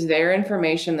 this is their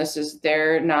information, this is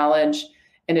their knowledge,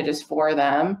 and it is for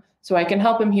them. So I can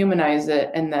help them humanize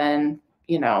it, and then,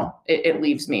 it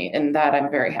leaves me, and that I'm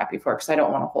very happy for, because I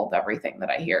don't want to hold everything that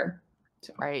I hear.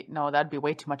 So. Right. No, that'd be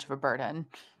way too much of a burden.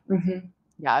 Mm-hmm.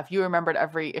 Yeah, if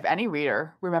any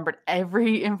reader remembered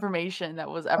every information that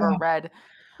was ever read,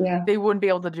 they wouldn't be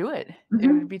able to do it. Mm-hmm.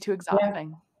 It would be too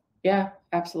exhausting. Yeah,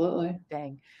 absolutely.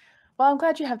 Dang. Well, I'm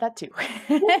glad you have that too.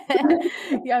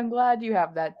 Yeah, I'm glad you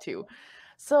have that too.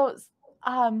 So,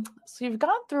 so you've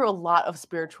gone through a lot of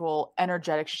spiritual,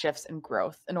 energetic shifts and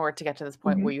growth in order to get to this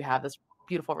point where you have this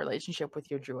beautiful relationship with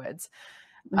your druids,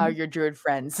 your druid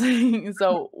friends.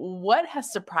 So, what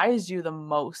has surprised you the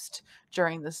most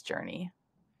during this journey?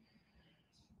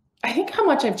 I think how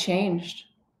much I've changed.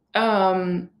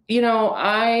 Just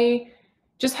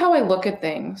how I look at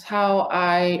things, how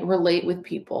I relate with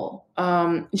people.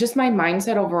 Just my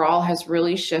mindset overall has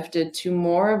really shifted to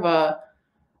more of a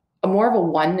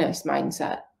oneness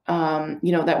mindset.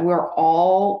 That we're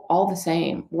all the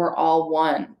same. We're all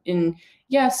one. And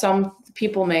yeah, some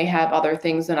people may have other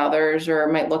things than others, or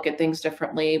might look at things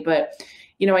differently, but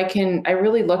I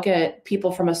really look at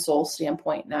people from a soul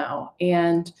standpoint now.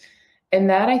 And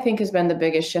that, I think, has been the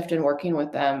biggest shift in working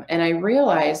with them. And I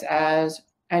realize as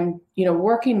I'm,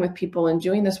 working with people and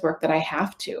doing this work, that I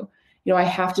have to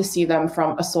see them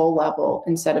from a soul level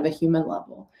instead of a human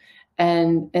level.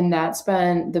 And that's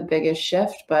been the biggest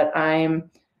shift, but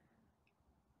I'm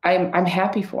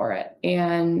happy for it.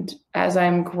 And as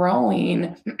I'm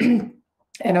growing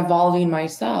and evolving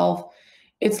myself,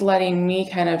 it's letting me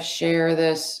kind of share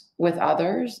this with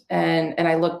others. And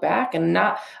I look back at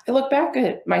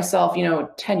myself,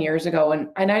 10 years ago, and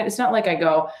it's not like I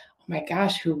go, oh my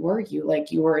gosh, who were you?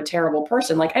 Like, you were a terrible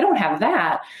person. Like, I don't have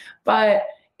that, but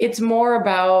it's more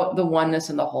about the oneness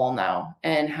and the whole now,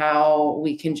 and how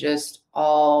we can just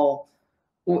all,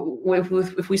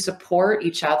 if we support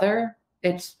each other,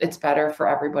 it's better for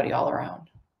everybody all around.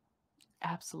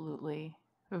 Absolutely.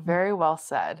 Very well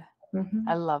said. Mm-hmm.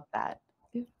 I love that.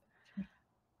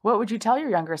 What would you tell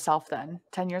your younger self then,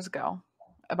 10 years ago,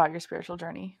 about your spiritual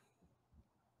journey?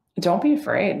 Don't be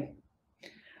afraid.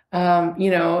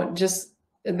 Just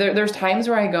there's times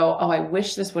where I go, oh, I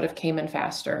wish this would have came in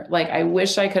faster. Like, I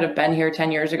wish I could have been here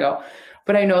 10 years ago,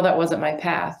 but I know that wasn't my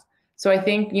path. So I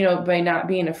think, by not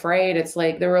being afraid, it's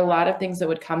like there were a lot of things that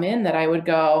would come in that I would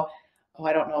go, oh,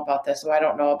 I don't know about this. Oh, I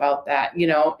don't know about that,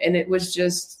 and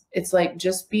it's like,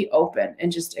 just be open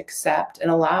and just accept and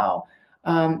allow.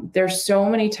 There's so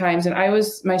many times, and I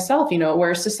was myself,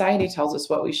 where society tells us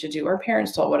what we should do, our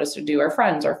parents told what us to do, our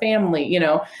friends, our family,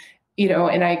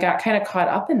 and I got kind of caught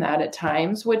up in that at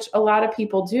times, which a lot of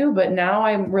people do. But now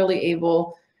I'm really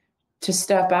able to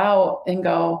step out and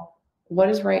go, what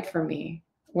is right for me?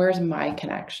 Where's my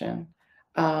connection?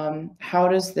 How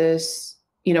does this,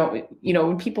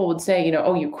 when people would say,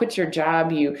 oh, you quit your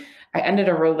job, I ended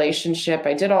a relationship,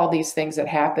 I did all these things that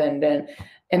happened.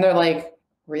 And they're like,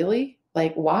 really?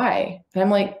 Like, why? And I'm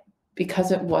like,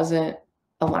 because it wasn't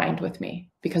aligned with me,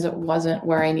 because it wasn't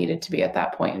where I needed to be at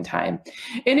that point in time.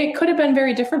 And it could have been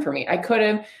very different for me. I could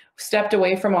have stepped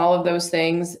away from all of those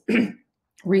things,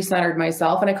 recentered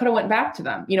myself, and I could have went back to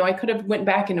them. I could have went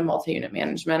back into multi-unit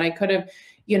management. I could have,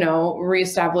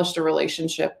 reestablished a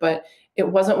relationship, but it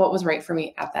wasn't what was right for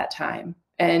me at that time.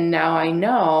 And now I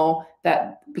know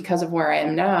that because of where I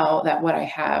am now, that what I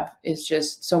have is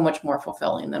just so much more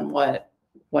fulfilling than what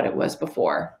it was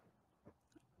before.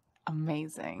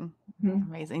 Amazing. Mm-hmm.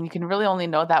 Amazing. You can really only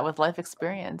know that with life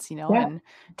experience, and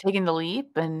taking the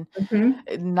leap and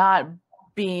not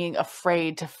being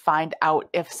afraid to find out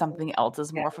if something else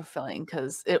is more fulfilling,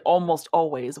 because it almost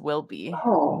always will be.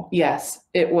 Oh, yes,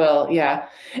 it will. Yeah.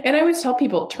 And I always tell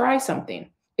people, try something.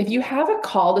 If you have a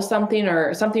call to something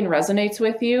or something resonates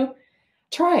with you,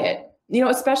 try it,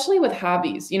 especially with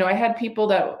hobbies. I had people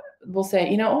that will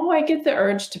say, oh, I get the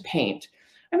urge to paint.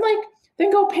 I'm like,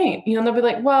 then go paint. They'll be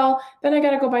like, well, then I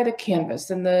got to go buy the canvas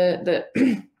and the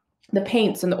the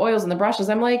paints and the oils and the brushes.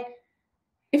 I'm like,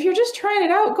 if you're just trying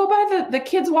it out, go buy the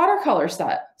kids' watercolor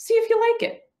set. See if you like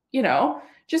it,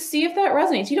 just see if that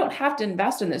resonates. You don't have to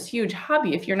invest in this huge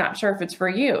hobby if you're not sure if it's for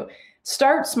you.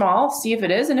 Start small, see if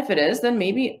it is. And if it is, then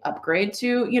maybe upgrade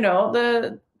to,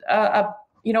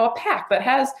 a pack that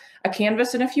has a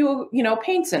canvas and a few,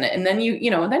 paints in it. And then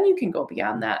then you can go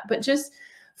beyond that. But just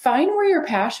find where your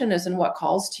passion is and what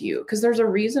calls to you, because there's a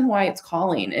reason why it's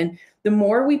calling. And the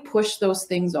more we push those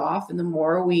things off and the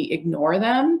more we ignore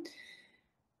them,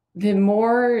 the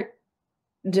more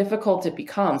difficult it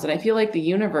becomes. And I feel like the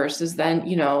universe is then,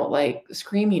 like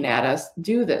screaming at us,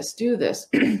 do this, do this.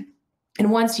 And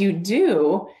once you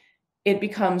do, it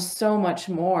becomes so much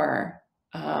more.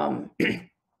 And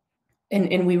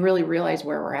we really realize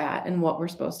where we're at and what we're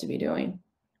supposed to be doing.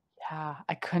 Yeah,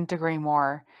 I couldn't agree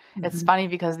more. Mm-hmm. It's funny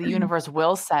because the universe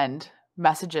will send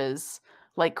messages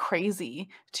like crazy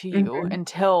to you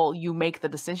until you make the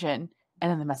decision,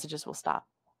 and then the messages will stop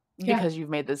because you've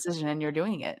made the decision and you're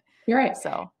doing it. You're right.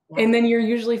 So, and then you're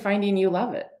usually finding you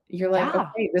love it. You're like,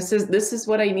 okay, this is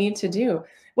what I need to do,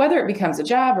 whether it becomes a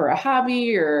job or a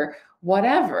hobby or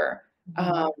whatever.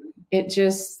 It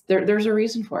just, there's a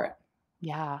reason for it.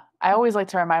 Yeah. I always like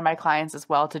to remind my clients as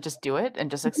well to just do it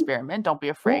and just experiment. Don't be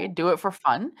afraid. Do it for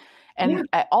fun. And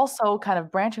I also, kind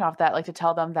of branching off that, like to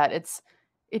tell them that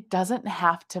it doesn't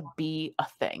have to be a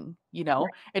thing,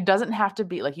 It doesn't have to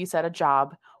be, like you said, a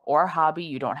job or a hobby.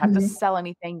 You don't have to sell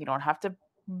anything. You don't have to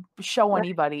show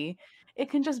anybody. It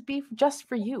can just be just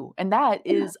for you. And that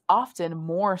is often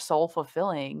more soul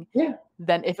fulfilling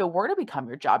than if it were to become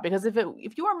your job. Because if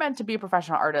you were meant to be a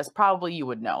professional artist, probably you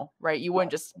would know, right? You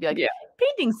wouldn't just be like,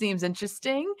 painting seems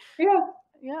interesting.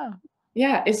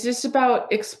 Yeah. It's just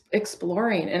about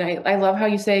exploring. And I love how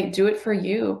you say, do it for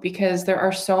you, because there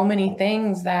are so many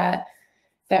things that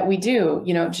we do,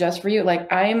 just for you.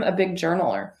 Like, I'm a big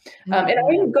journaler.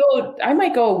 And I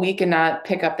might go a week and not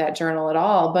pick up that journal at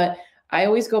all, but I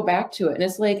always go back to it. And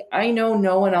it's like, I know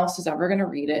no one else is ever going to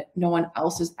read it. No one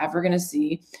else is ever going to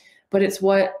see, but it's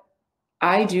what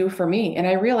I do for me. And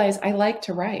I realize I like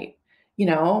to write,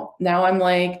 now I'm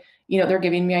like, they're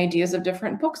giving me ideas of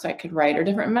different books I could write or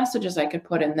different messages I could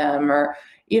put in them, or,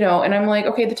 and I'm like,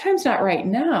 okay, the time's not right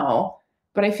now,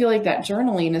 but I feel like that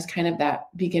journaling is kind of that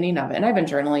beginning of it. And I've been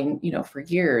journaling, for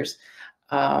years.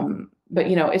 But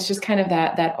it's just kind of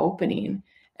that opening.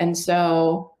 And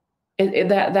so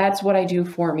that's what I do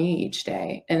for me each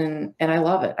day. And I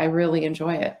love it. I really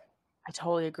enjoy it. I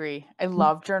totally agree. I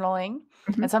love journaling.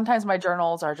 And sometimes my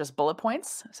journals are just bullet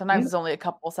points. Sometimes it's only a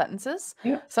couple sentences.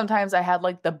 Sometimes I had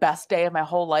like the best day of my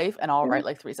whole life and I'll write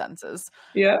like 3 sentences.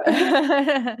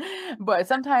 But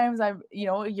sometimes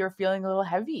you're feeling a little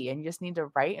heavy and you just need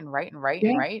to write and write and write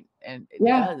and write. And it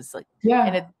does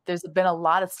and there's been a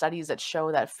lot of studies that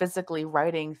show that physically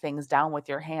writing things down with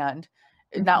your hand,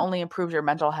 it not only improves your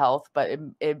mental health, but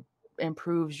it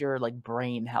improves your like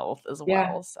brain health as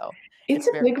Yeah. well. So It's it's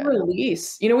a very big good.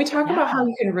 release. You know, we talk about how Yeah.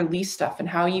 you can release stuff and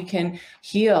how you can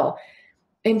heal.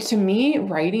 And to me,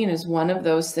 writing is one of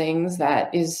those things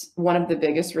that is one of the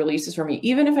biggest releases for me.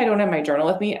 Even if I don't have my journal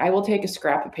with me, I will take a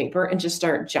scrap of paper and just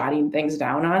start jotting things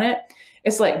down on it.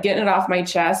 It's like getting it off my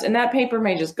chest, and that paper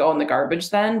may just go in the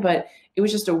garbage then, but it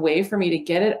was just a way for me to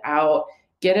get it out,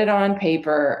 get it on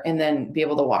paper, and then be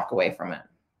able to walk away from it.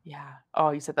 Yeah.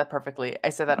 Oh, you said that perfectly. I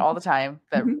say that all the time,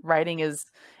 that Mhm. writing it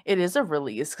is a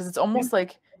release because it's Yeah, almost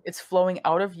like it's flowing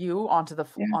out of you yeah, onto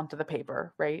the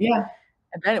paper, right? yeah,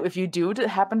 And then if you do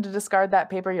happen to discard that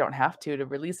paper, you don't have to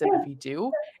release it. But yeah, if you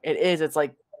do, it's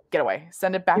like, get away,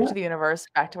 send it back yeah. to the universe,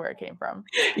 back to where it came from.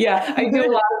 Yeah, I do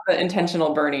a lot of the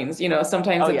intentional burnings,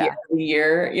 sometimes Oh, at the yeah. end of the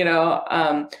year,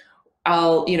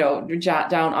 I'll, jot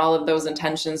down all of those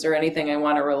intentions or anything I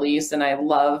want to release. And I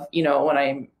love, when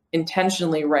I'm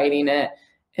intentionally writing it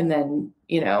and then,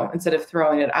 instead of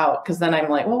throwing it out, because then I'm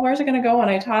like, well, where's it going to go when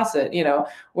I toss it?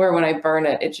 Where when I burn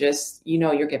it, it just,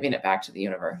 you're giving it back to the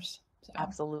universe. So,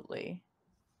 Absolutely.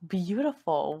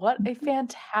 Beautiful. What a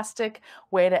fantastic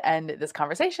way to end this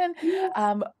conversation. yeah.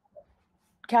 Um,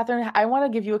 Katherine, I want to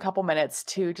give you a couple minutes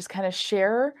to just kind of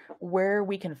share where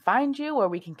we can find you, where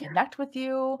we can connect with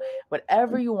you,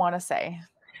 whatever you want to say.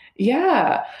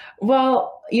 Yeah.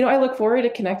 Well, I look forward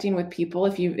to connecting with people.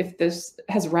 If this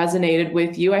has resonated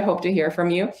with you, I hope to hear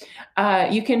from you.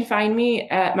 You can find me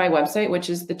at my website, which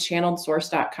is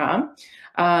thechannelledsource.com.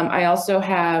 I also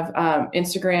have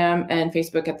Instagram and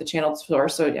Facebook at the Channeled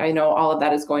Source, so I know all of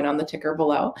that is going on the ticker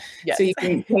below. So Yes.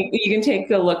 you can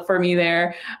take a look for me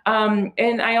there.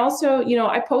 And I also,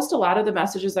 I post a lot of the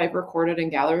messages I've recorded in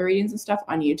gallery readings and stuff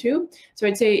on YouTube. So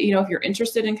I'd say, if you're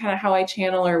interested in kind of how I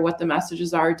channel or what the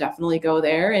messages are, definitely go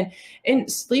there and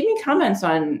leave me comments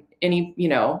on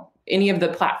any of the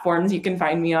platforms you can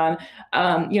find me on.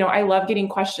 I love getting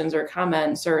questions or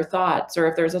comments or thoughts, or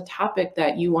if there's a topic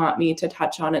that you want me to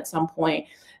touch on at some point,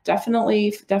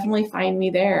 definitely find me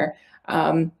there.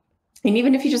 And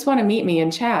even if you just want to meet me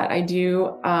and chat, I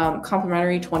do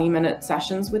complimentary 20-minute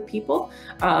sessions with people,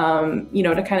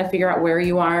 to kind of figure out where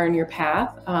you are in your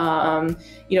path.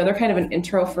 They're kind of an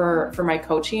intro for my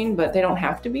coaching, but they don't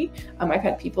have to be. I've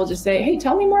had people just say, hey,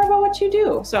 tell me more about what you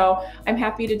do. So I'm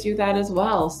happy to do that as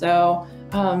well. So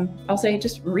I'll say,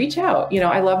 just reach out.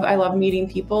 I love meeting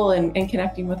people and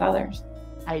connecting with others.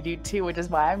 I do too, which is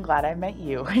why I'm glad I met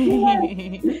you. Yeah,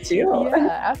 me too.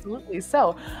 Yeah, absolutely.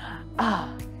 So,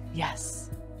 yes.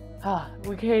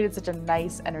 We created such a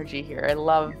nice energy here. I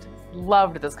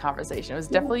loved this conversation. It was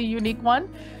definitely a unique one.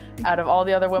 Out of all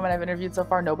the other women I've interviewed so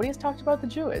far, nobody has talked about the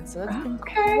Druids. So that's been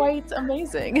quite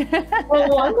amazing. Well,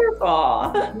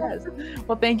 wonderful. Yes.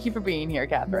 Well, thank you for being here,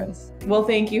 Katherine. Well,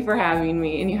 thank you for having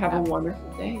me, and you have a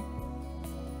wonderful day.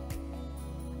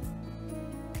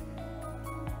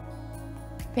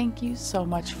 Thank you so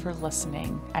much for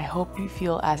listening. I hope you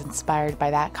feel as inspired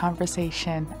by that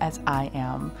conversation as I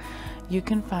am. You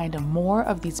can find more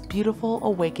of these beautiful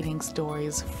awakening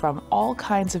stories from all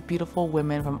kinds of beautiful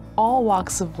women from all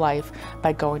walks of life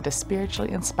by going to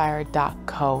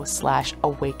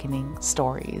spirituallyinspired.co/awakening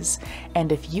stories.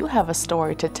 And if you have a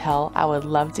story to tell, I would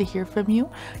love to hear from you.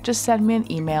 Just send me an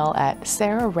email at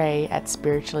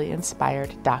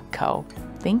sarahray@spirituallyinspired.co.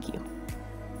 Thank you.